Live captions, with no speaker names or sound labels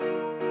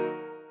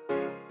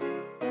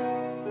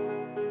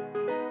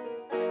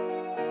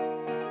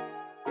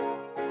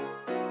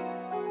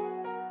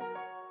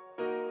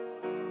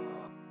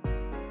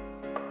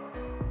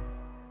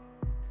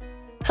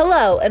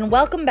Hello, and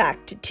welcome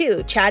back to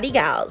Two Chatty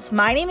Gals.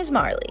 My name is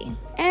Marley.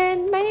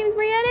 And my name is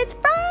Maria, and it's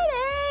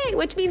Friday,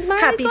 which means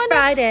Marley's Happy going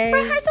Friday. to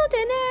rehearsal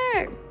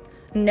dinner.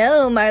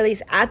 No,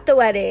 Marley's at the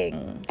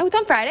wedding. Oh, it's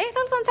on Friday? I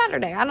thought it was on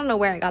Saturday. I don't know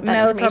where I got that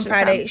No, it's on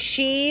Friday.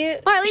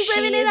 From. Marley's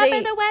living it up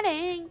at the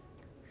wedding.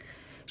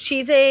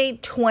 She's a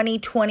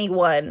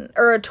 2021,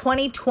 or a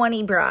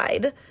 2020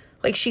 bride.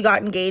 Like, she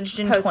got engaged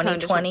in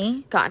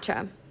 2020.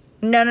 Gotcha.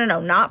 No,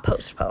 not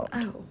postponed.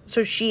 Oh.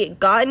 So she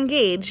got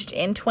engaged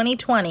in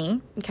 2020.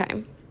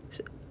 Okay.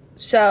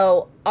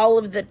 So all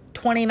of the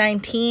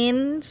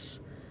 2019s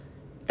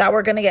that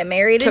were going to get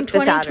married in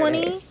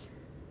 2020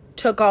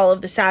 took all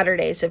of the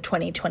Saturdays of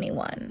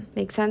 2021.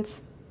 Makes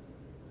sense.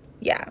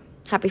 Yeah.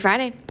 Happy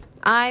Friday.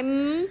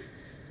 I've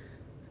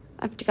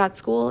got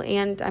school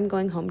and I'm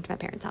going home to my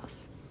parents'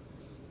 house.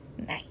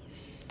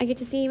 Nice. I get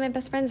to see my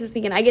best friends this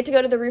weekend. I get to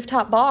go to the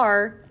rooftop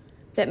bar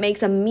that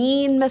makes a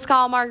mean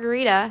mezcal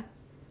margarita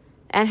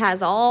and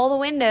has all the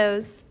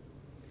windows.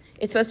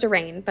 It's supposed to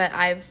rain, but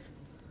I've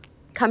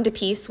come to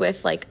peace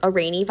with like a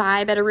rainy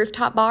vibe at a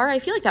rooftop bar. I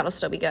feel like that'll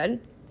still be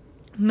good.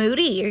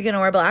 Moody, you're going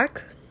to wear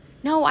black?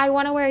 No, I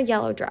want to wear a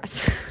yellow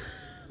dress.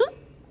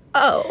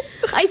 Oh.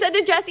 I said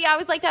to Jesse, I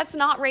was like, that's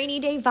not rainy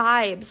day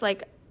vibes.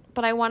 Like,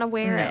 but I want to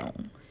wear it.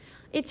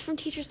 It's from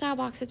Teacher Style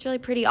Box. It's really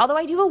pretty. Although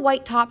I do have a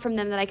white top from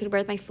them that I could wear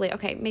with my flare.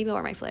 Okay, maybe I'll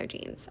wear my flare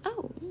jeans.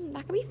 Oh,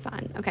 that could be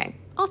fun. Okay,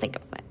 I'll think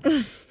about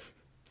it.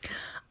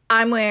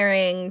 I'm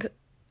wearing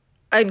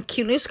a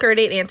cute new skirt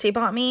Nancy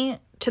bought me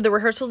to the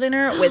rehearsal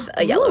dinner with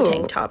a yellow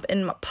tank top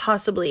and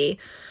possibly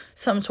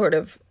some sort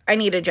of... I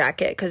need a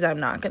jacket because I'm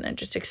not going to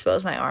just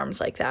expose my arms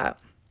like that.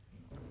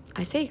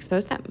 I say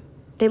expose them.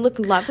 They look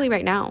lovely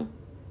right now.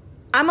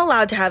 I'm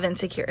allowed to have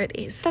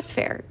insecurities. That's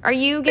fair. Are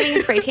you getting a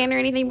spray tan or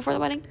anything before the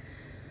wedding?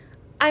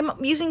 I'm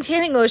using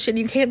tanning lotion.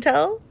 You can't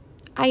tell?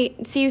 I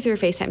see you through a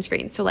FaceTime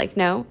screen, so like,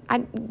 no.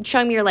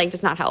 Showing me your leg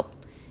does not help.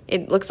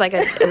 It looks like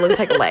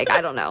a leg.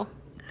 I don't know.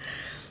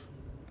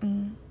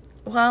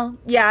 Well,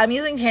 yeah, I'm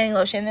using tanning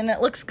lotion, and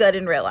it looks good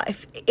in real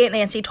life. Aunt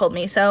Nancy told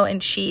me so,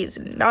 and she's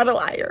not a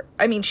liar.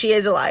 I mean, she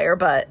is a liar,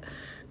 but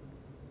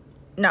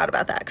not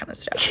about that kind of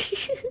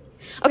stuff.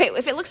 Okay,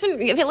 if it looks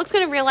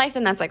good in real life,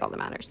 then that's like all that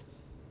matters.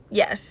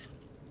 Yes.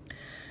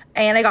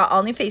 And I got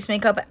all new face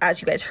makeup, as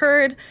you guys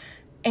heard,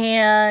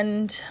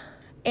 and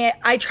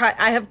I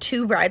have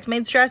two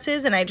bridesmaids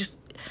dresses, and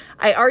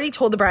I already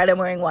told the bride I'm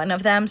wearing one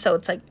of them, so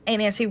it's like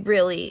Aunt Nancy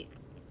really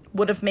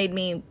would have made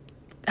me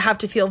have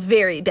to feel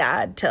very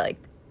bad to like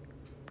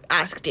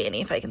ask Danny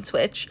if I can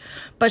switch,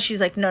 but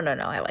she's like, no,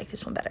 I like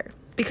this one better,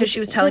 because she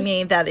was telling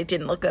me that it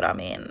didn't look good on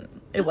me and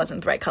it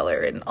wasn't the right color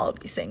and all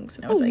of these things,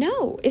 and I was like,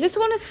 no, is this the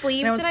one with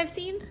sleeves that I've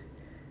seen?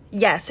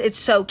 Yes, it's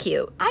so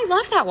cute. I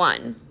love that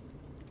one.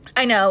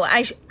 I know.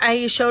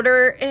 I showed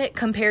her it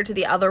compared to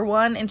the other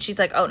one, and she's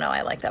like, oh no,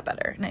 I like that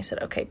better. And I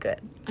said, okay,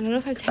 good. I don't know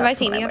if have I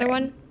seen the other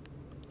one?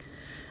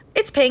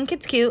 It's pink.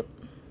 It's cute.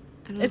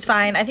 It's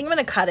fine. I think I'm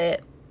gonna cut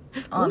it.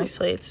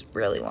 Honestly, it's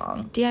really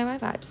long. DIY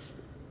vibes.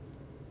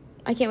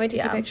 I can't wait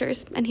to see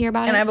pictures and hear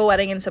about it. And I have a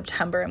wedding in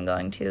September I'm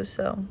going to,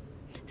 so.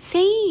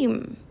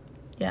 Same.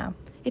 Yeah.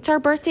 It's our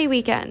birthday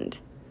weekend.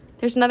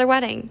 There's another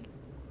wedding.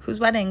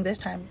 Whose wedding this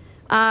time?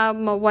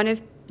 One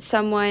of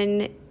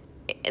someone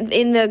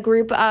in the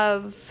group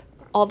of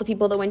all the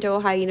people that went to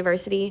Ohio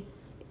University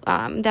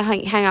that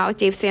hang out with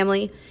Dave's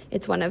family.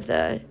 It's one of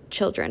the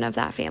children of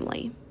that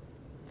family.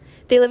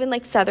 They live in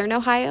like southern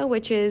Ohio,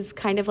 which is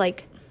kind of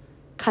like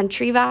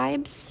country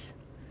vibes.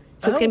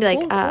 So it's going to be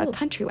like a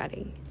country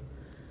wedding.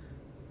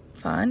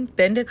 Fun.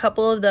 Been to a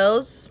couple of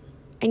those.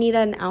 I need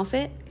an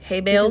outfit.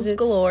 Hay bales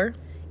galore.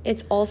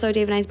 It's also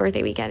Dave and I's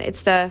birthday weekend.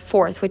 It's the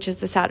 4th, which is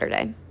the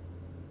Saturday.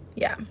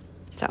 Yeah.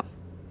 So,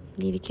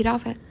 need a cute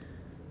outfit.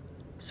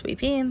 Sweet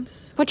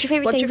beans. What's your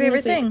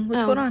favorite thing?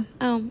 What's going on?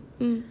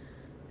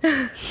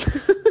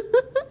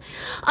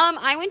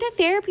 I went to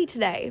therapy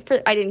today.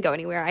 I didn't go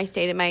anywhere. I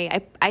stayed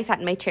I sat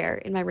in my chair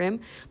in my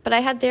room, but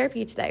I had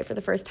therapy today for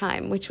the first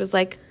time, which was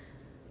like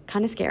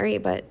kind of scary,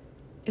 but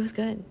it was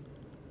good.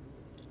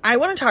 I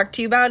want to talk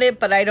to you about it,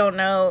 but I don't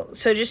know.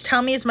 So just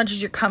tell me as much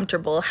as you're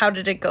comfortable. How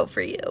did it go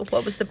for you?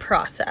 What was the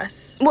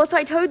process? Well, so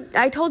I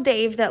told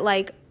Dave that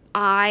like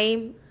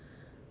I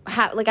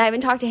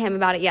haven't talked to him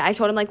about it yet. I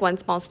told him like one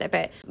small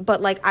snippet,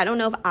 but like I don't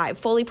know if I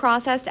fully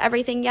processed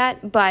everything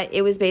yet, but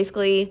it was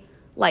basically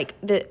like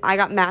I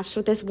got matched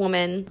with this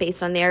woman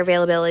based on their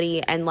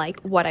availability and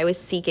like what I was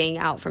seeking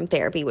out from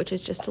therapy, which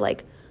is just to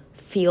like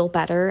feel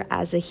better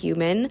as a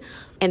human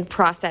and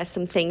process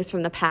some things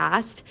from the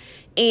past.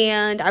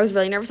 And I was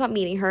really nervous about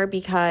meeting her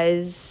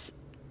because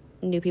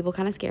new people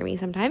kind of scare me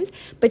sometimes,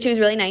 but she was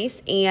really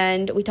nice,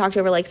 and we talked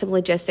over like some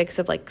logistics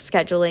of like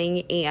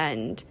scheduling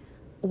and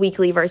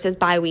weekly versus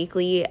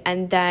bi-weekly,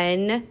 and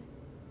then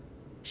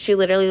she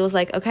literally was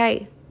like,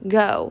 okay,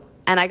 go.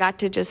 And I got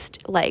to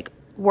just like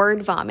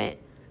word vomit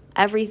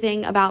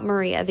everything about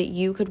Maria that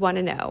you could want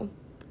to know.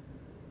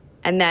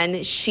 And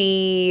then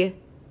she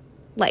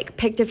like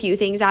picked a few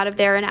things out of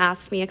there and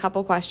asked me a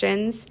couple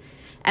questions.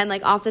 And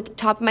like off the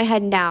top of my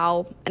head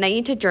now, and I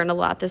need to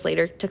journal about this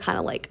later to kind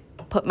of like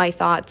put my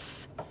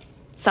thoughts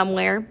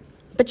somewhere.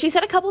 But she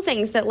said a couple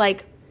things that,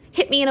 like,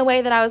 hit me in a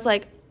way that I was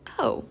like,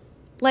 oh,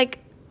 like,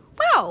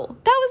 wow,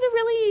 that was a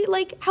really,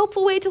 like,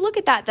 helpful way to look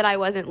at that I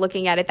wasn't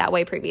looking at it that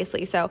way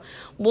previously. So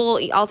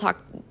I'll talk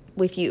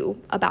with you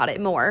about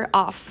it more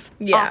off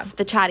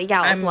the Chatty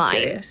Gals line.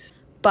 Curious.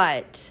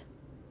 But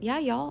yeah,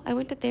 y'all, I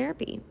went to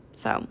therapy.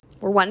 So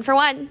we're 1 for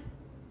 1.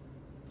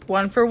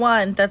 1 for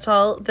 1. That's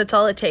all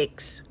it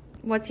takes.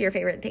 What's your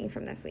favorite thing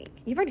from this week?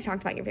 You've already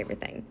talked about your favorite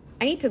thing.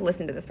 I need to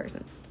listen to this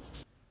person.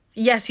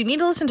 Yes, you need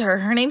to listen to her.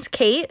 Her name's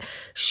Kate.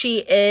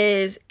 She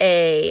is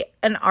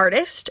an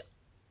artist,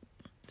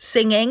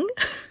 singing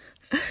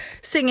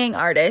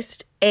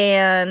artist,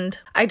 and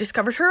I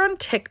discovered her on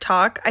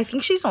TikTok. I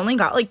think she's only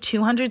got like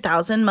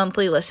 200,000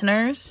 monthly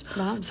listeners.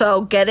 Wow.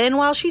 So get in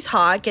while she's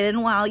hot. Get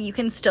in while you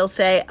can still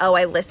say, oh,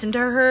 I listened to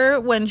her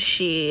when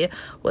she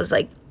was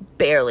like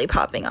barely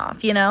popping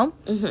off, you know?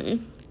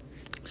 Mm-hmm.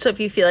 So if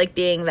you feel like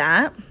being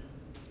that,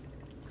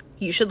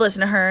 you should listen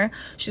to her.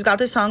 She's got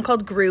this song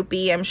called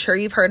Groupie. I'm sure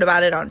you've heard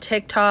about it on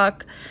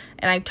TikTok.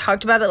 And I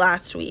talked about it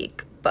last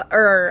week.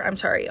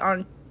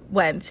 On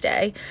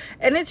Wednesday.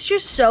 And it's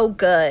just so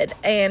good.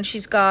 And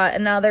she's got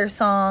another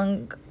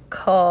song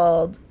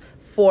called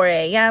 4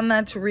 a.m.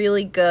 that's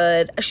really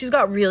good. She's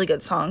got really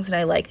good songs and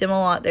I like them a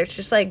lot. There's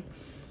just like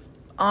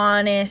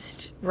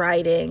honest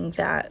writing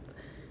that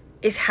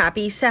is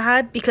happy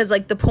sad, because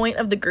like the point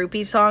of the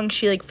Groupie song,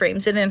 she like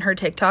frames it in her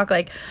TikTok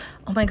like,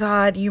 oh my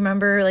god, you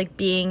remember like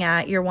being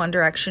at your One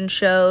Direction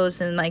shows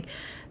and like,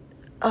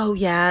 oh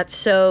yeah,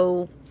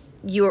 so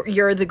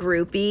you're the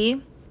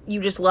groupie,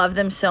 you just love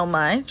them so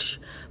much.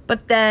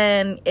 But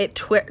then it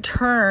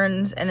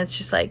turns and it's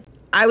just like,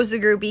 I was the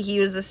groupie,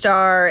 he was the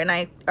star, and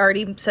I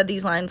already said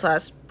these lines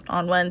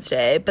on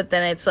Wednesday, but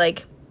then it's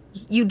like,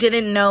 you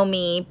didn't know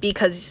me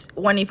because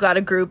when you've got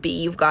a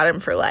groupie, you've got him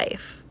for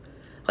life.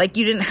 Like,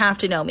 you didn't have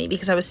to know me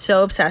because I was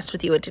so obsessed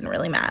with you, it didn't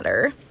really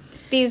matter.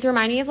 These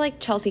remind me of, like,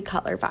 Chelsea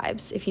Cutler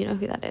vibes, if you know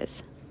who that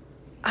is.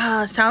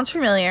 Sounds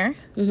familiar.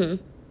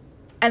 Mm-hmm.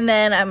 And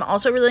then I'm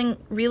also really,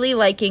 really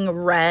liking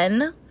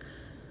Ren.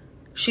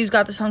 She's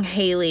got the song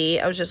Haley.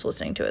 I was just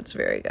listening to it. It's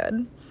very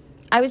good.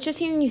 I was just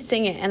hearing you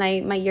sing it,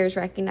 and my ears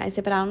recognized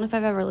it, but I don't know if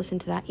I've ever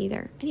listened to that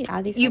either. I need to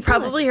add these to my You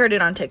probably heard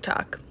it on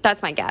TikTok.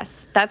 That's my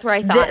guess. That's where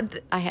I thought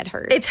I had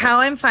heard. It's how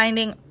I'm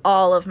finding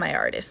all of my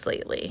artists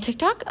lately.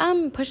 TikTok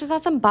pushes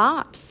out some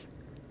bops.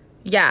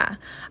 Yeah.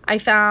 I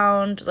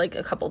found, like,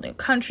 a couple new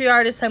country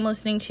artists I'm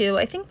listening to.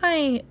 I think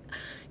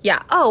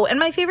Oh, and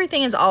my favorite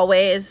thing is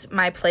always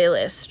my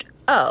playlist.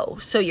 Oh,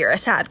 so you're a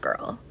sad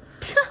girl.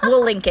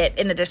 We'll link it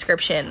in the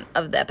description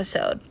of the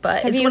episode,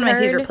 but it's one of my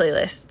favorite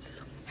playlists.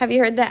 Have you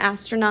heard the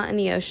Astronaut in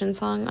the Ocean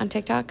song on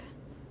TikTok?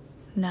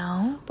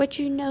 No. What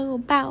you know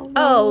about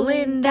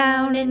rolling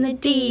down in the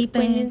deep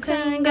when your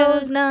brain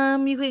goes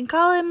numb, you can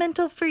call it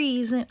mental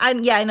freezing. I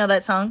know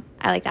that song.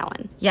 I like that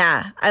one.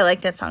 Yeah, I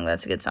like that song.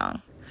 That's a good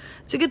song.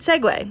 It's a good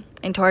segue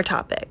into our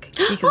topic,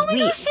 because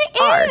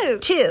are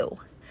two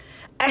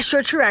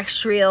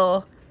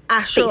extraterrestrial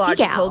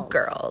astrological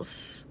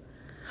girls.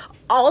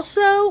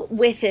 Also,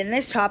 within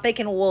this topic,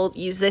 and we'll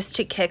use this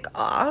to kick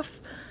off,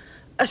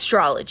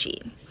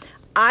 astrology.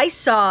 I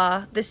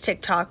saw this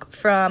TikTok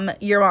from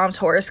Your Mom's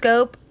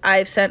Horoscope.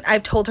 I've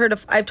told you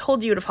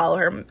to follow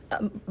her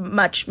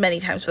many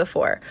times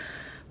before.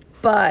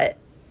 But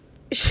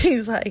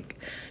she's like,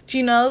 do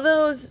you know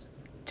those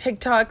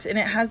TikToks, and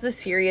it has the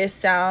serious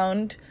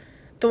sound?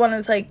 The one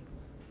that's like,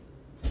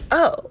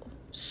 oh,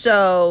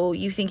 so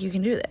you think you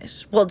can do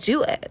this? Well,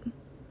 do it.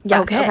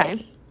 Yeah.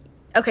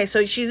 Okay,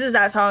 so she uses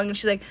that song, and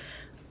she's like,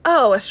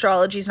 oh,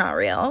 astrology's not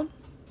real.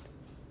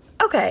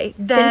 Okay,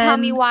 then tell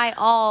me why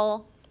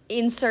all...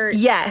 Insert.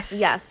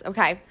 Yes.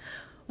 Okay.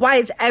 Why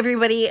is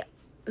everybody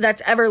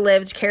that's ever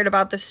lived cared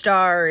about the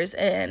stars,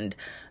 and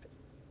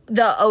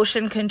the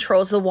ocean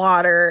controls the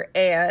water,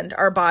 and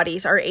our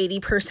bodies are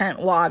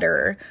 80%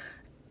 water,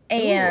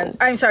 and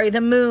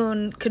the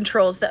moon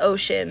controls the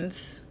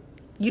oceans.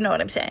 You know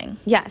what I'm saying?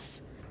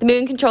 Yes. The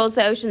moon controls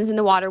the oceans and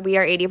the water. We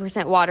are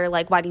 80% water.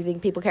 Like, why do you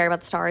think people care about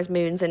the stars,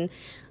 moons, and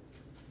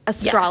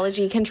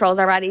astrology controls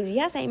our bodies?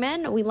 Yes,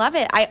 amen. We love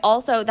it.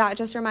 That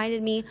just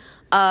reminded me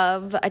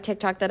of a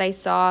TikTok that I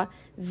saw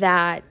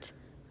that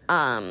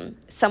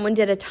someone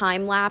did a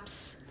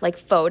time-lapse, like,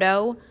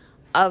 photo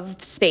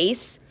of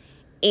space,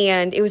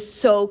 and it was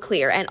so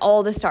clear, and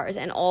all the stars,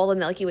 and all the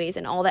Milky Ways,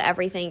 and all the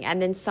everything,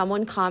 and then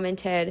someone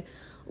commented,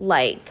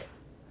 like,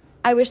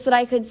 I wish that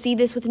I could see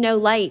this with no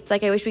lights.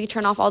 Like, I wish we could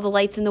turn off all the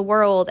lights in the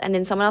world. And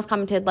then someone else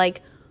commented,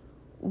 like,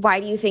 why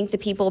do you think the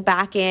people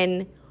back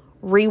in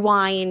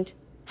rewind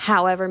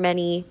however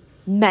many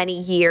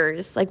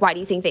years, like, why do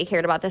you think they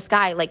cared about the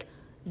sky? Like,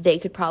 they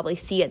could probably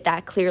see it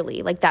that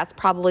clearly. Like, that's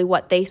probably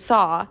what they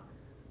saw,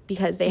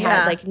 because they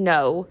had, like,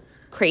 no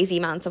crazy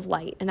amounts of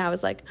light. And I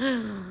was like,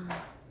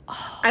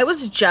 I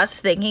was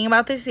just thinking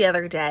about this the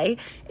other day.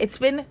 It's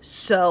been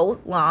so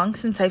long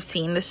since I've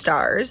seen the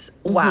stars.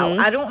 Mm-hmm. Wow.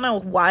 I don't know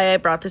why I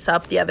brought this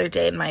up the other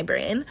day in my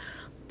brain,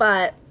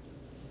 but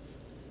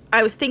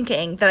I was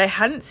thinking that I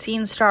hadn't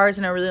seen stars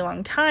in a really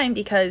long time,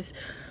 because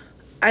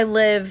I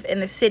live in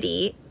the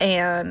city,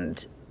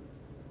 and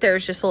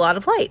there's just a lot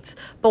of lights.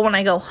 But when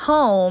I go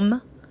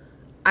home,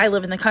 I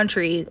live in the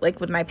country, like,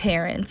 with my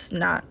parents. It's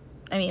not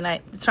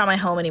my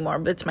home anymore,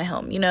 but it's my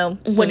home. You know,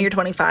 when you're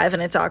 25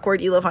 and it's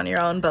awkward, you live on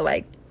your own, but,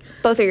 like...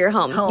 Both are your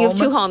home. You have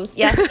 2 homes.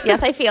 Yes.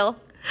 Yes, I feel.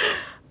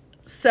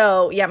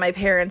 So, yeah, my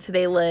parents,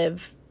 they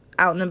live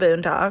out in the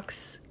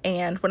boondocks.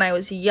 And when I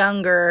was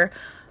younger,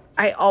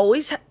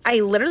 I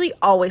literally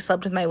always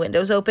slept with my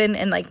windows open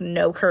and, like,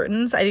 no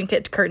curtains. I didn't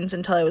get curtains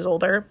until I was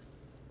older.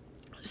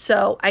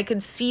 So I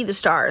could see the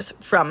stars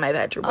from my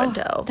bedroom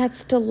window.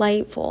 That's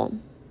delightful.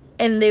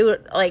 And they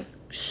were, like,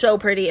 so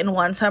pretty. And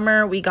one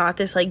summer, we got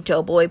this, like,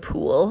 Doughboy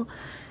pool.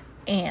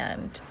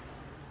 And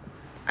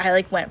I,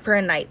 like, went for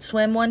a night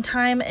swim one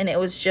time. And it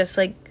was just,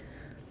 like,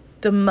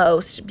 the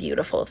most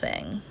beautiful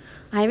thing.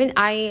 Now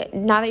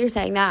that you're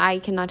saying that, I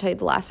cannot tell you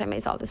the last time I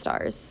saw the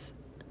stars.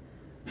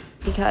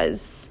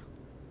 Because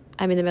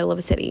I'm in the middle of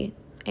a city.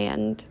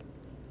 And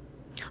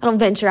I don't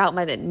venture out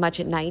much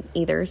at night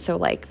either. So,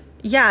 like...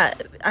 Yeah,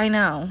 I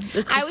know.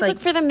 I always look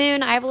for the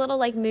moon. I have a little,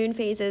 like, moon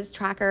phases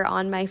tracker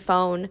on my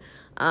phone.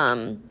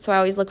 So I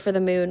always look for the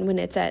moon when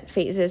it's at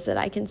phases that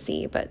I can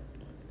see. But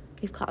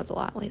we have clouds a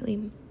lot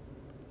lately.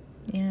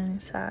 Yeah,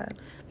 sad.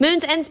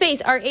 Moons and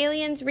space. Are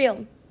aliens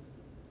real?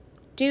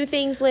 Do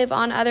things live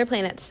on other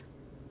planets?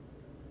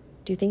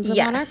 Do things live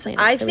on our planet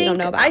that we don't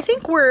know about?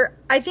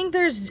 I think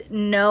there's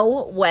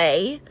no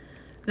way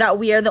that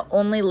we are the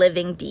only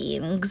living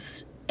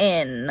beings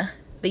in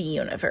the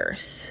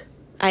universe.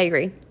 I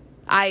agree.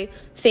 I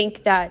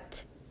think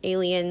that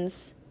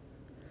aliens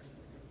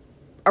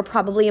are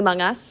probably among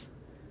us.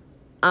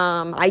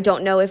 I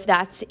don't know if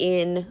that's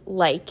in,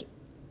 like,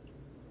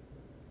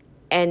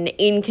 an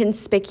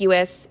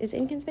inconspicuous... Is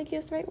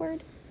inconspicuous the right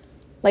word?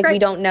 Like, right. We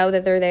don't know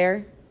that they're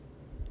there.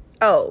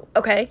 Oh,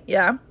 okay,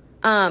 yeah.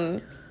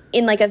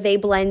 In, like, a they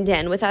blend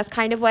in with us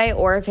kind of way,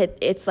 or if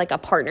it's, like, a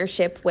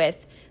partnership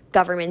with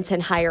governments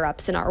and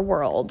higher-ups in our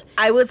world.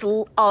 I was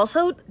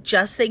also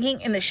just thinking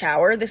in the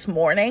shower this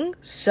morning,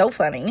 so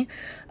funny,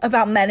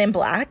 about Men in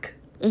Black.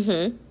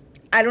 Mm-hmm.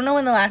 I don't know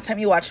when the last time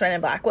you watched Men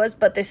in Black was,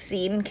 but this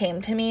scene came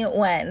to me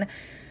when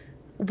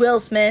Will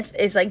Smith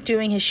is, like,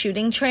 doing his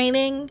shooting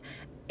training,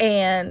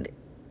 and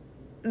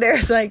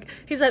there's, like,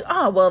 he's like,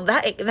 oh, well,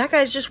 that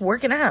guy's just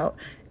working out.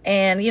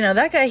 And, you know,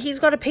 that guy, he's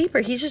got a paper.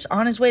 He's just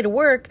on his way to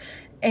work.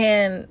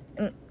 And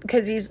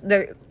because he's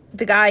the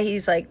guy,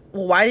 he's like,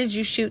 well, why did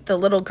you shoot the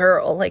little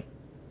girl? Like,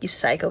 you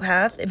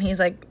psychopath. And he's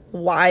like,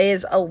 why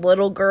is a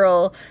little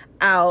girl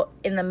out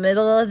in the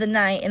middle of the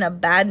night in a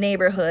bad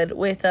neighborhood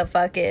with a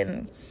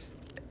fucking,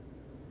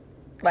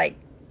 like,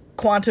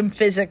 quantum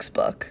physics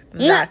book?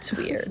 That's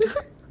weird.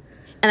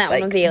 And that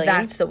one was the alien.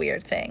 That's the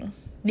weird thing.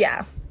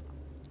 Yeah.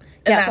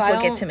 And that's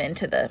what gets him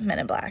into the Men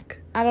in Black.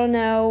 I don't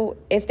know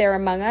if they're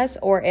among us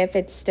or if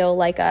it's still,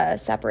 like, a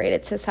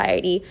separated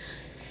society.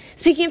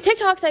 Speaking of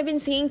TikToks, I've been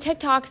seeing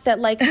TikToks that,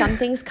 like,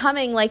 something's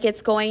coming. Like,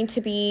 it's going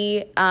to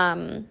be,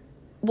 so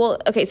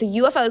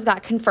UFOs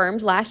got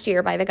confirmed last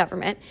year by the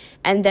government.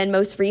 And then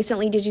most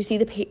recently, did you see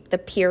the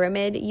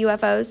pyramid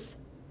UFOs?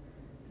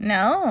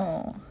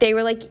 No. They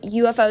were, like,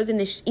 UFOs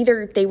in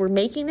either they were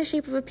making the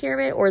shape of a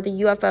pyramid or the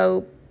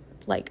UFO,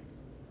 like,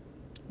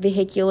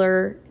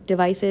 vehicular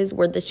devices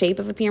were the shape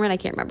of a pyramid. I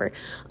can't remember.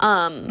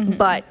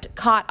 But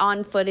caught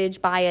on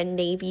footage by a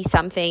Navy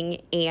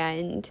something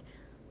and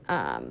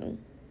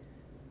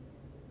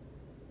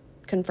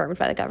confirmed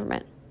by the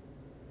government.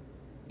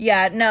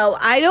 Yeah, no,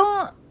 I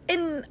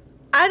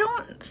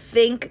don't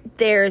think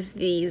there's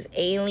these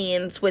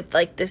aliens with,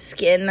 like, the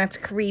skin that's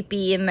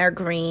creepy and they're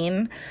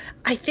green.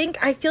 I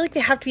feel like they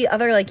have to be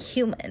other, like,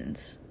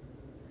 humans.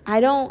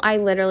 I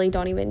literally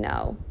don't even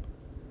know.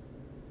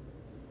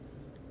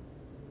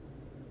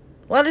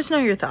 Let us know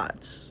your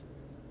thoughts.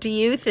 Do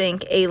you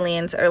think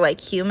aliens are like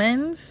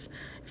humans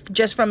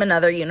just from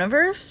another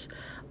universe?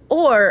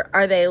 Or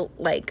are they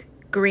like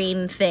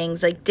green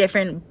things, like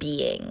different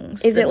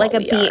beings? Is it like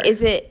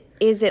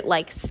is it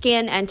like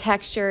skin and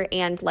texture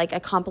and like a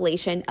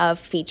compilation of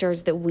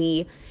features that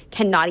we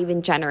cannot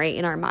even generate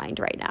in our mind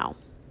right now?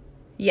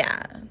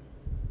 Yeah.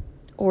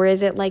 Or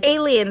is it like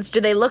aliens, do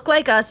they look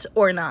like us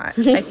or not?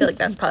 I feel like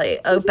that's probably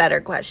a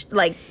better question,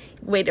 like,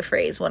 way to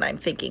phrase when I'm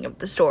thinking of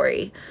the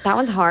story. That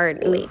one's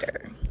hard.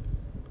 Later.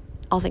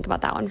 I'll think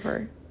about that one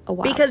for a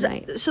while because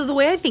tonight. So the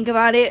way I think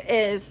about it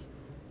is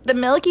the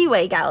Milky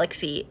Way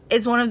galaxy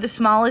is one of the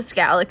smallest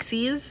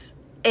galaxies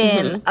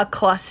in a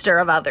cluster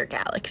of other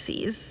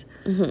galaxies.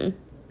 Mm-hmm.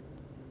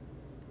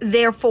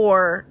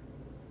 Therefore,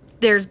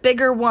 there's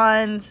bigger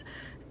ones,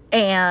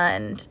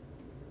 and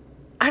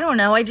I don't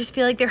know, I just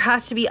feel like there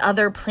has to be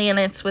other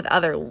planets with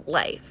other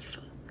life.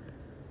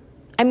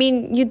 I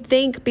mean, you'd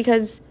think,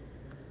 because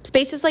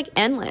space is, like,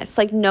 endless.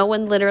 Like, no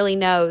one literally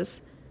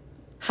knows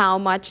how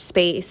much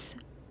space,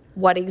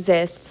 what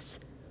exists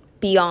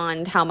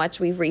beyond how much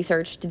we've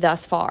researched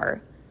thus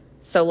far.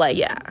 So, like,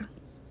 yeah,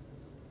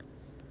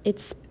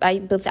 it's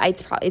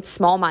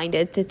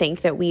small-minded to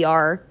think that we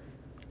are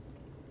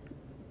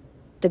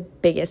the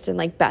biggest and,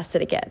 like, best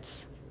that it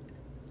gets.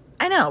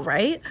 I know,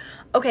 right?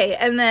 Okay,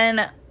 and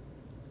then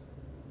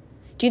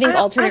do you think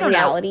alternate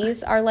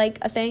realities are, like,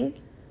 a thing?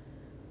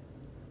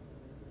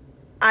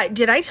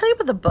 Did I tell you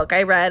about the book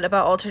I read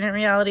about alternate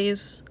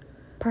realities?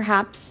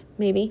 Perhaps,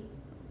 maybe.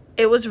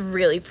 It was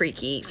really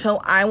freaky. So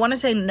I want to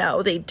say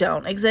no, they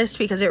don't exist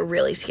because it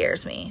really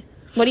scares me.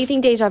 What do you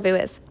think deja vu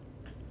is?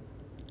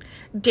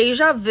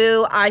 Deja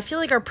vu, I feel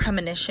like, are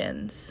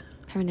premonitions.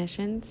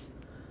 Premonitions?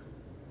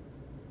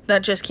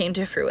 That just came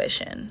to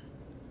fruition.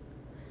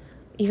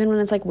 Even when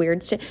it's like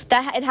weird shit.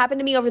 It happened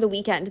to me over the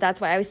weekend. That's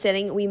why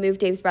we moved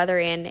Dave's brother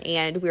in,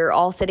 and we were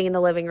all sitting in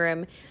the living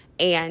room,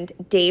 and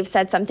Dave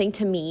said something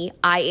to me.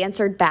 I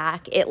answered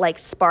back. It like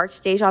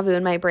sparked deja vu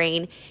in my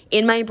brain.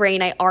 In my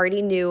brain, I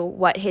already knew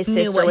what his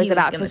sister was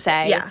about to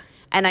say. Yeah.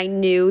 And I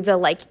knew the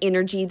like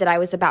energy that I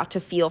was about to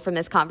feel from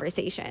this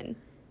conversation.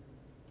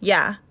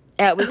 Yeah.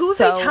 It was Who was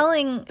I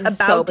telling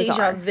about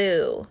deja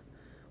vu?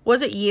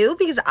 Was it you?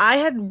 Because I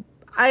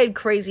had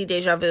crazy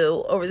deja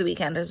vu over the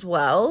weekend as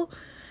well.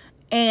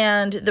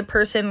 And the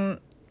person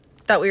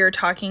that we were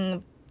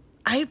talking,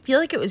 I feel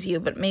like it was you,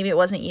 but maybe it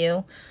wasn't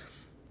you.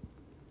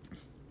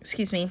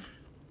 Excuse me.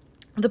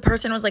 The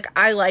person was like,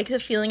 I like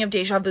the feeling of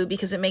deja vu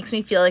because it makes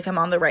me feel like I'm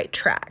on the right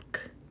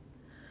track.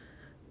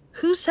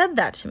 Who said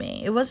that to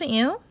me? It wasn't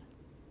you?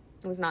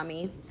 It was not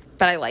me.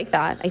 But I like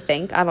that, I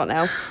think. I don't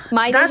know.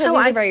 My deja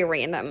vus are very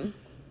random.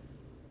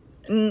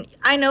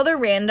 I know they're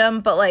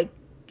random, but like,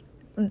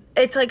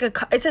 it's like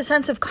it's a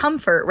sense of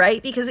comfort,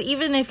 right? Because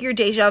even if your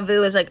deja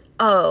vu is like,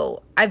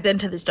 oh, I've been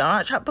to this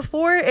donut shop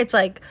before, it's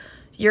like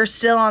you're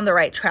still on the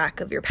right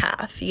track of your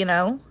path, you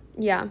know?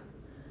 Yeah.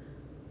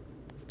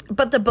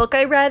 But the book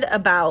I read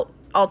about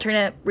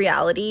alternate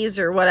realities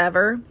or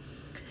whatever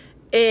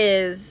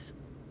is,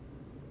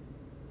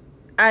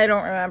 I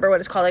don't remember what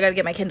it's called. I gotta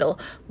get my Kindle.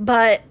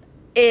 But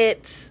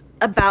it's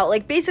about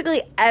like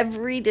basically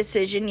every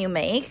decision you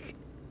make,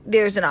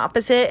 there's an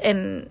opposite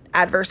and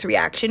adverse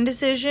reaction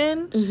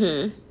decision.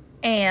 Mm-hmm.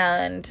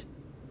 And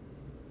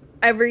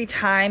every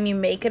time you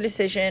make a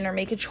decision or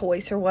make a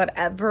choice or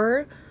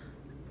whatever,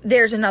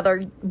 there's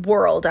another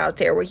world out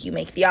there where you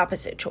make the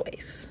opposite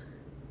choice.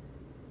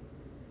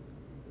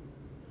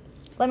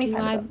 Let me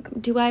find the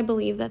book. Do I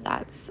believe that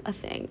that's a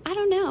thing? I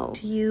don't know.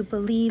 Do you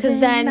believe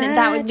in magic? Because then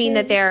that would mean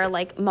that there are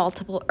like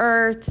multiple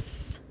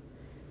Earths.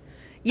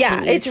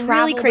 Yeah, it's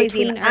really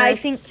crazy. And I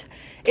think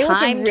it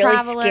was a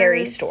really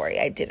scary story.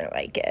 I didn't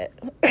like it.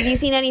 Have you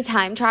seen any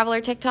time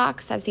traveler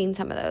TikToks? I've seen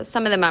some of those.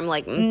 Some of them I'm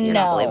like, you're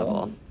not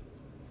believable.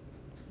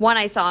 One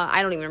I saw,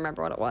 I don't even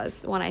remember what it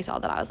was. One I saw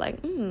that I was like,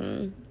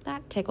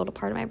 that tickled a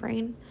part of my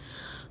brain.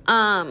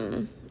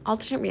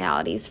 Alternate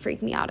realities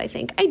freak me out, I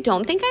think. I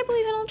don't think I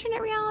believe in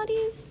alternate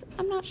realities.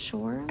 I'm not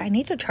sure. I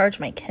need to charge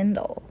my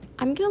Kindle.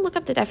 I'm going to look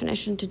up the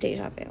definition to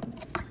deja vu.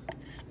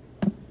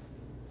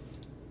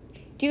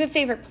 Do you have a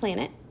favorite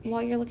planet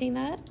while you're looking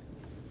at it?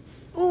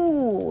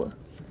 Ooh.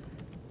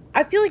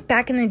 I feel like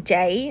back in the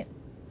day,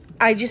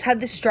 I just had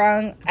this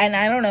strong, and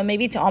I don't know,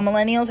 maybe it's all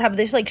millennials, have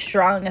this like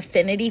strong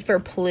affinity for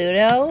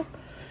Pluto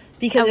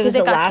because it was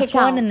the last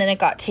one and then it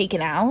got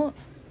taken out.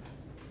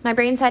 My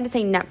brain decided to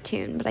say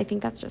Neptune, but I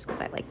think that's just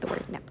because I like the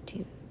word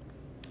Neptune.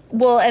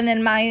 Well, and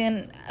then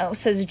mine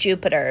says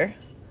Jupiter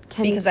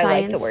because I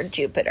like the word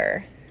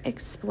Jupiter.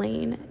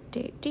 Explain.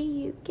 Do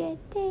you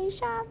get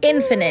deja vu?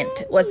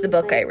 Infinite was the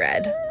book I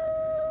read.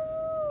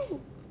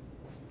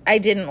 I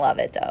didn't love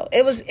it though.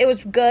 It was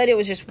good. It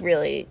was just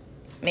really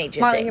made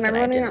you think. You remember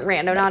when we went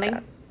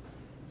randonauting?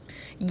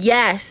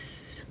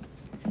 Yes.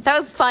 That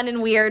was fun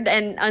and weird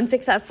and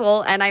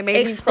unsuccessful, and I made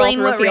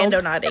explain what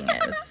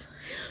randonauting is.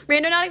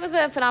 Randonauting was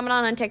a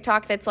phenomenon on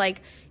TikTok that's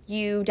like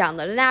you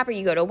download an app or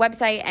you go to a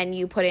website and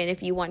you put in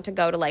if you want to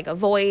go to like a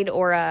void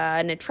or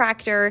an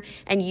attractor,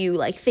 and you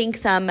like think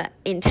some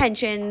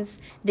intentions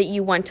that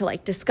you want to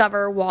like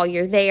discover while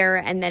you're there,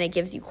 and then it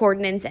gives you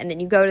coordinates, and then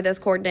you go to those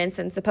coordinates,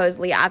 and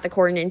supposedly at the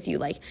coordinates you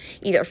like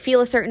either feel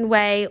a certain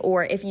way,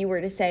 or if you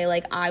were to say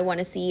like I want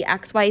to see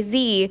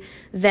XYZ,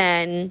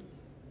 then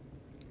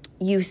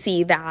you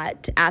see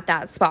that at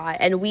that spot.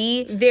 And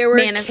there were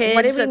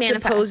kids that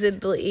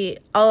supposedly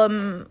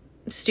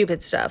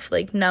stupid stuff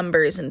like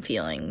numbers and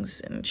feelings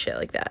and shit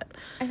like that.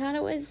 I thought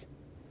it was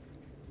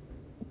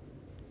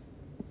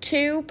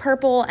 2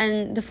 purple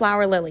and the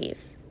flower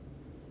lilies.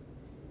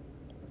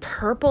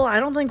 Purple?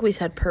 I don't think we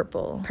said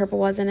purple. Purple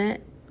wasn't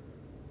it?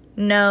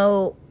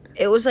 No,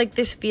 it was like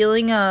this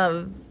feeling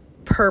of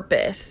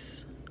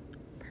purpose.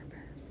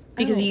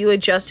 Because you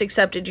had just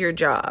accepted your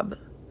job.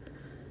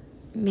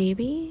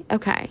 Maybe?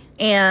 Okay.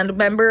 And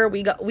remember,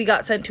 we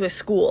got sent to a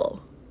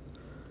school.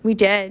 We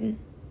did.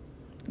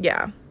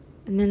 Yeah.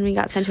 And then we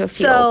got sent to a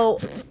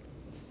field. So,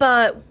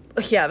 but,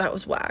 yeah, that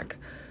was whack.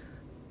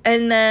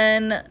 And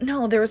then,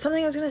 no, there was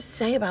something I was going to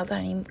say about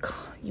that. And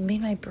you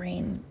made my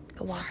brain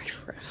go off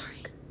track.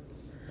 Sorry.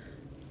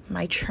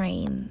 My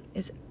train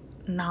is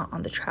not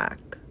on the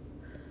track.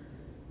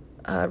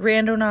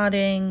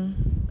 Randonauting.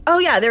 Oh,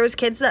 yeah, there was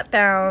kids that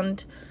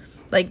found,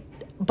 like,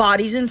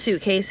 bodies in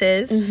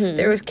suitcases. Mm-hmm.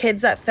 There was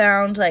kids that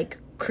found like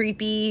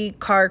creepy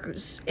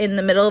cars in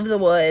the middle of the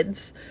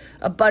woods.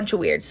 A bunch of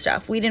weird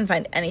stuff. We didn't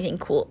find anything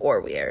cool or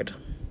weird.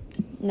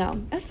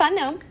 No, it was fun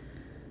though.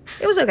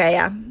 It was okay.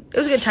 Yeah, it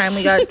was a good time.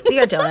 We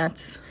got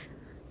donuts.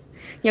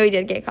 Yeah, we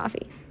did get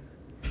coffee.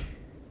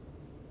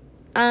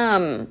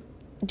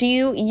 Do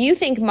you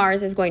think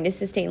Mars is going to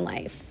sustain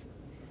life?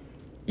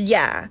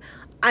 Yeah.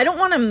 I don't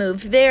want to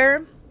move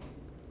there,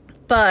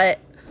 but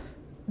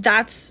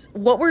that's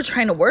what we're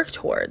trying to work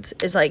towards,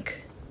 is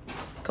like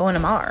going to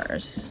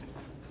Mars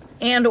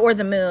and or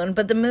the moon,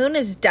 but the moon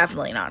is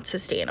definitely not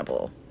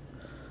sustainable.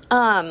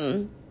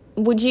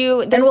 Would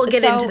you... Then we'll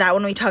get into that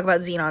when we talk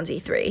about Xenon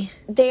Z3.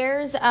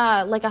 There's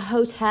like a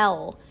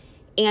hotel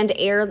and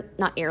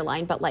not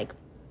airline, but like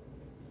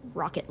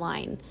rocket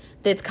line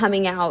that's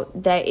coming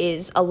out that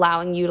is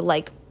allowing you to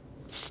like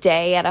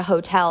stay at a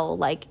hotel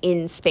like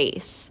in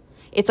space.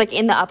 It's like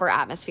in the upper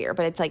atmosphere,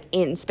 but it's like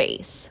in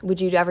space. Would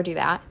you ever do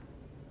that?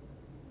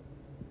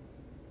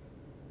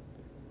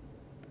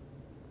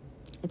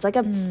 It's like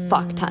a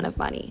fuck ton of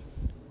money.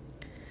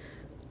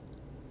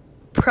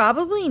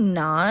 Probably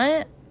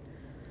not.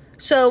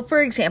 So,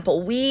 for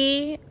example,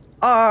 we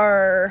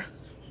are,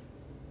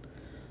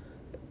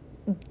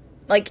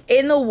 like,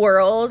 in the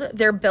world,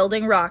 they're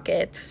building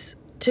rockets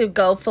to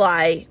go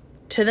fly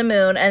to the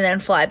moon and then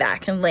fly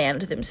back and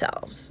land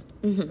themselves.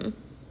 Mm-hmm.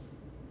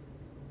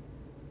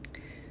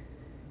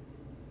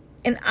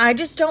 And I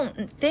just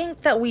don't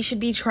think that we should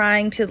be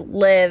trying to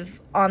live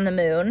on the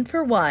moon,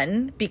 for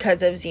one,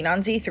 because of Xenon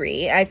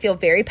Z3. I feel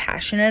very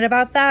passionate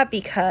about that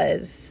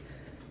because,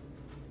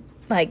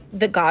 like,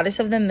 the goddess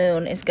of the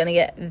moon is going to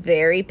get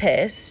very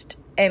pissed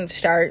and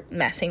start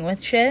messing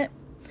with shit.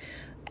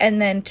 And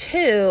then,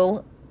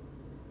 two,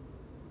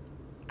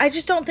 I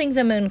just don't think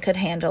the moon could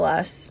handle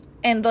us.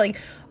 And, like,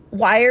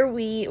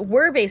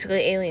 we're basically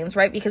aliens,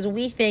 right? Because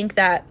we think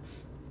that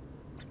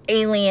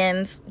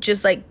aliens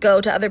just, like,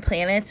 go to other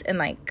planets and,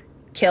 like,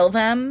 kill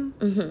them.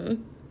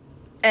 Mm-hmm.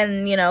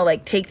 And, you know,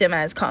 like, take them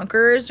as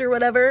conquerors or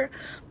whatever.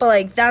 But,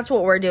 like, that's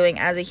what we're doing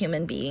as a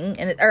human being,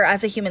 or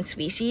as a human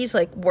species.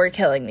 Like, we're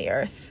killing the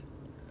Earth.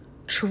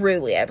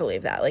 Truly, I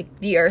believe that. Like,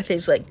 the Earth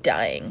is, like,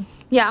 dying.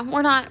 Yeah,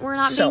 we're not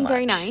so being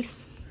very much.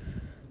 nice.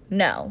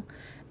 No.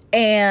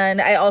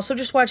 And I also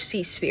just watched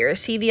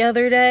Seaspiracy the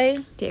other day.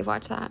 Dave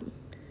watched that.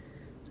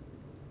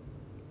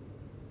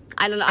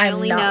 I don't know. I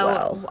only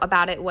know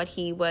about it what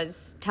he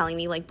was telling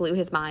me, like, blew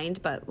his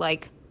mind. But,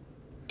 like,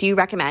 do you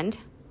recommend?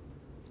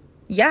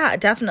 Yeah,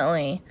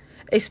 definitely.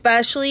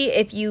 Especially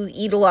if you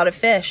eat a lot of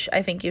fish,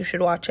 I think you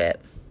should watch it.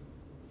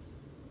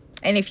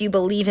 And if you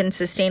believe in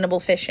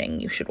sustainable fishing,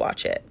 you should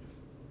watch it.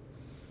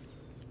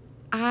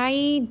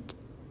 I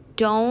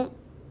don't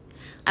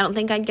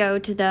think I'd go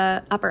to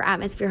the upper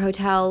atmosphere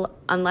hotel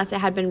unless it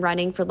had been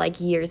running for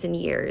like years and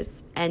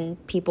years, and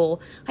I have too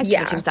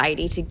much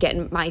anxiety to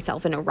get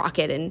myself in a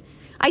rocket, and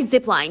I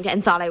ziplined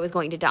and thought I was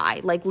going to die.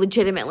 Like,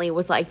 legitimately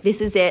was like,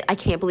 this is it. I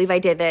can't believe I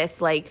did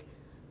this. Like,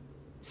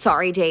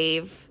 sorry,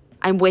 Dave.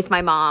 I'm with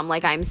my mom.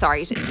 Like, I'm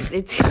sorry.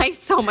 I have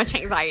so much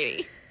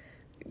anxiety.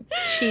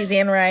 Cheesy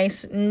and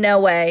rice. No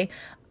way.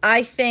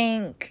 I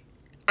think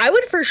I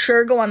would for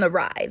sure go on the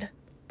ride.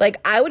 Like,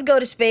 I would go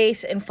to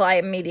space and fly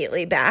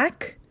immediately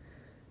back.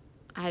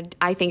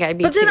 I think I'd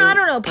be. But then, I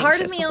don't know. Part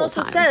of me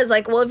also says,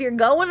 like, well, if you're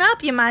going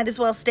up, you might as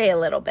well stay a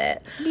little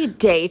bit. Maybe a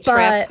day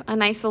trip. A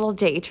nice little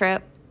day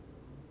trip.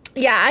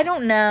 Yeah, I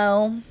don't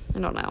know.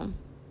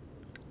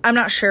 I'm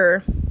not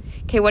sure.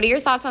 Okay, what are your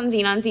thoughts on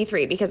Xenon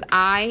Z3? Because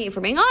if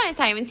we're being honest,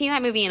 I haven't seen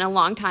that movie in a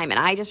long time, and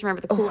I just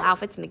remember the cool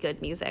outfits and the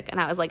good music, and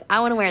I was like, I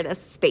want to wear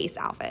this space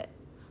outfit.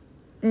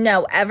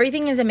 No,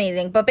 everything is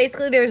amazing. But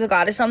basically, there's a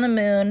goddess on the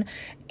moon,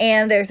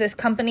 and there's this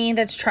company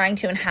that's trying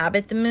to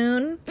inhabit the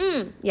moon.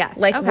 Yes.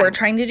 Like we're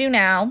trying to do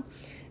now,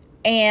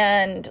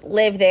 and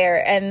live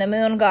there. And the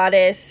moon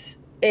goddess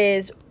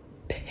is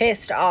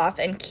pissed off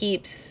and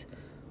keeps,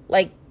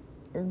 like,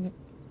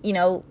 you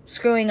know,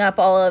 screwing up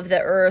all of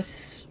the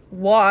Earth's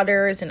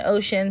waters and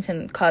oceans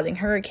and causing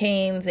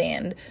hurricanes.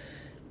 And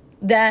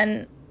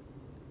then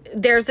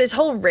there's this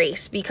whole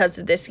race because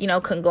of this, you know,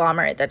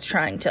 conglomerate that's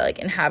trying to, like,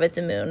 inhabit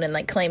the moon and,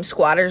 like, claim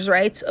squatters'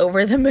 rights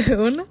over the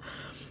moon.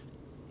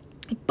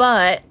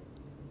 But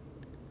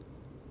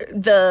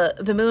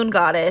the moon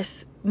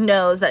goddess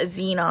knows that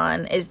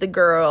Xenon is the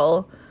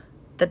girl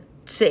that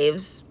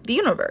saves the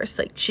universe.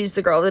 Like, she's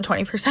the girl of the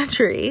 21st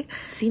century.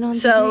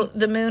 So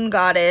the moon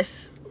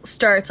goddess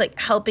starts, like,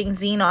 helping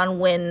Xenon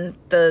win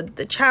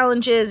the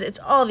challenges. It's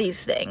all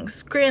these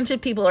things.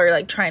 Granted, people are,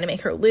 like, trying to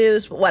make her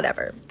lose, but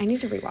whatever. I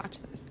need to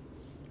rewatch this.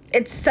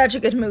 It's such a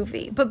good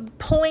movie. But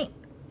point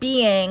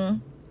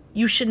being,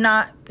 you should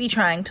not be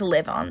trying to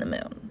live on the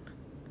moon.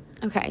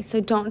 Okay,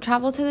 so don't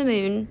travel to the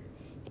moon.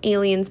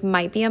 Aliens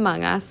might be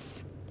among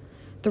us.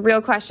 The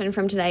real question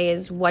from today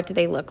is, what do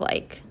they look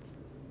like?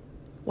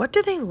 What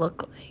do they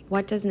look like?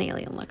 What does an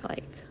alien look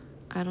like?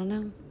 I don't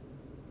know.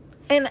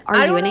 And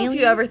I don't know if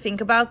you ever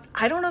think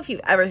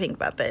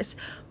about this,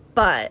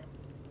 but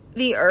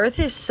the Earth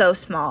is so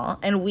small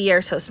and we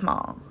are so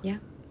small. Yeah.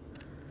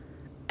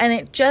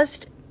 And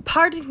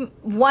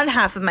one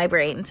half of my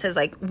brain says,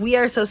 like, we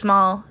are so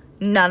small,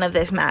 none of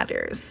this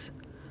matters.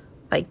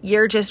 Like,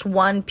 you're just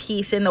one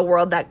piece in the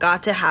world that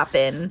got to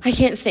happen. I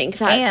can't think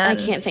that. I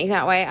can't think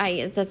that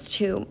way. That's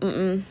too.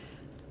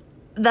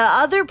 The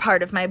other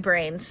part of my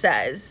brain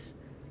says,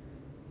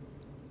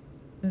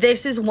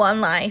 this is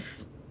one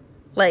life.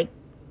 Like,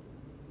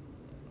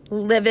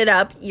 live it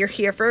up. You're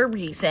here for a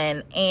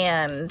reason.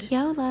 And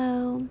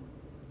YOLO.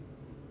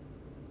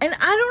 And I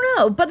don't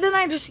know. But then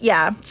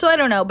so I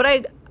don't know.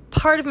 But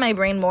part of my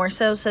brain more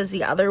so says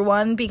the other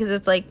one because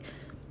it's, like,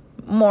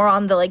 more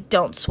on the, like,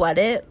 don't sweat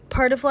it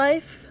part of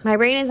life. My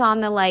brain is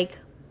on the, like,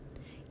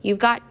 you've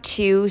got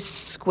two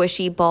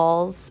squishy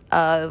balls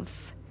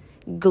of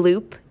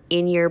gloop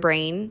in your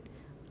brain,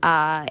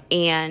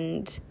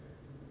 and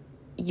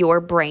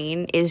your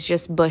brain is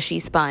just bushy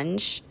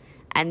sponge,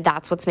 and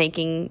that's what's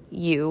making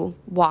you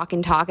walk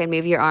and talk and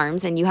move your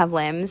arms, and you have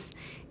limbs,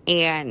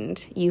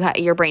 and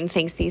your brain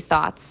thinks these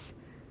thoughts,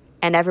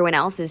 and everyone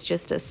else is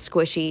just a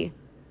squishy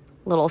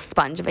little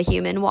sponge of a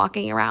human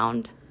walking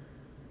around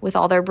with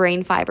all their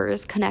brain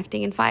fibers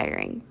connecting and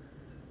firing.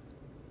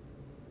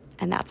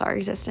 And that's our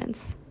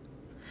existence.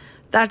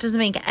 That doesn't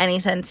make any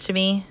sense to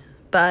me,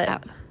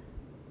 but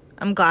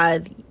I'm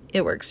glad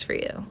it works for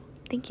you.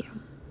 Thank you.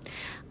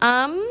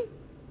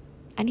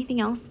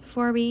 Anything else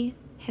before we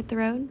hit the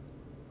road?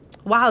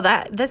 Wow,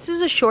 this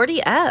is a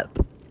shorty ep.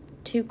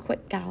 2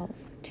 quick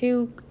gals.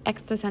 2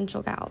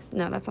 existential gals.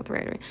 No, that's not the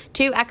right word.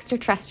 2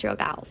 extraterrestrial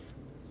gals.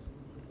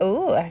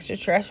 Ooh,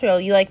 extraterrestrial.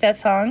 You like that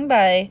song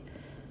by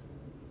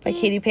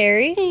Katy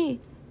Perry? Hey,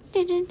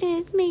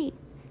 it's me.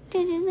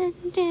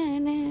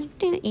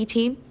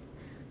 E.T.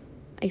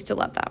 I used to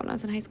love that when I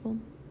was in high school.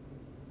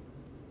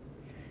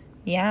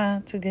 Yeah,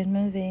 it's a good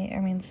movie.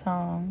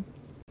 Song.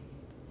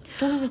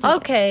 Don't overthink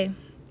Okay.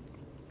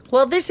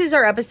 Well, this is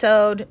our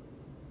episode.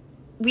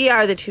 We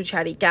are the 2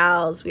 chatty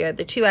gals. We are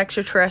the 2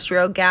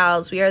 extraterrestrial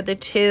gals. We are the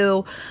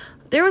 2...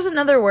 There was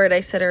another word I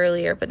said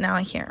earlier, but now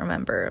I can't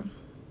remember.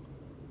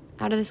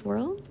 Out of this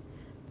world?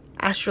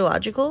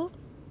 Astrological?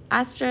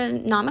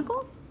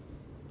 Astronomical?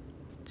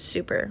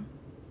 Super.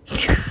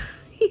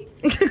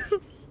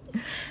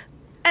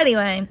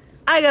 Anyway,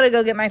 I gotta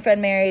go get my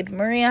friend married.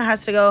 Maria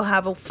has to go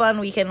have a fun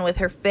weekend with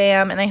her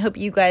fam, and I hope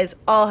you guys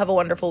all have a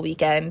wonderful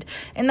weekend,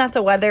 and that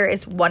the weather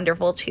is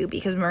wonderful too,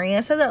 because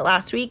Maria said that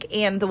last week,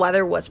 and the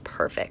weather was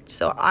perfect,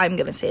 so I'm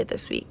gonna say it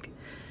this week.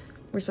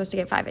 We're supposed to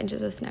get 5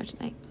 inches of snow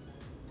tonight.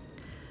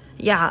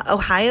 Yeah,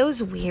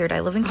 Ohio's weird.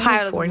 I live in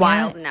California. Ohio's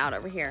wild and out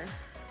over here.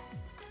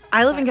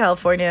 I live in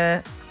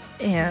California,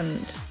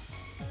 and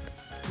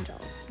I'm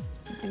jealous.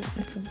 I miss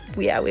it.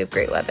 we have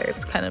great weather.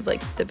 It's kind of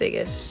like the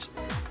biggest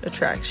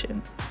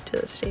attraction to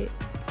the state.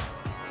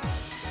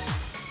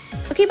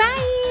 Okay,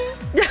 bye.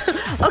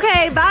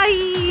 Okay,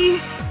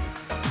 bye.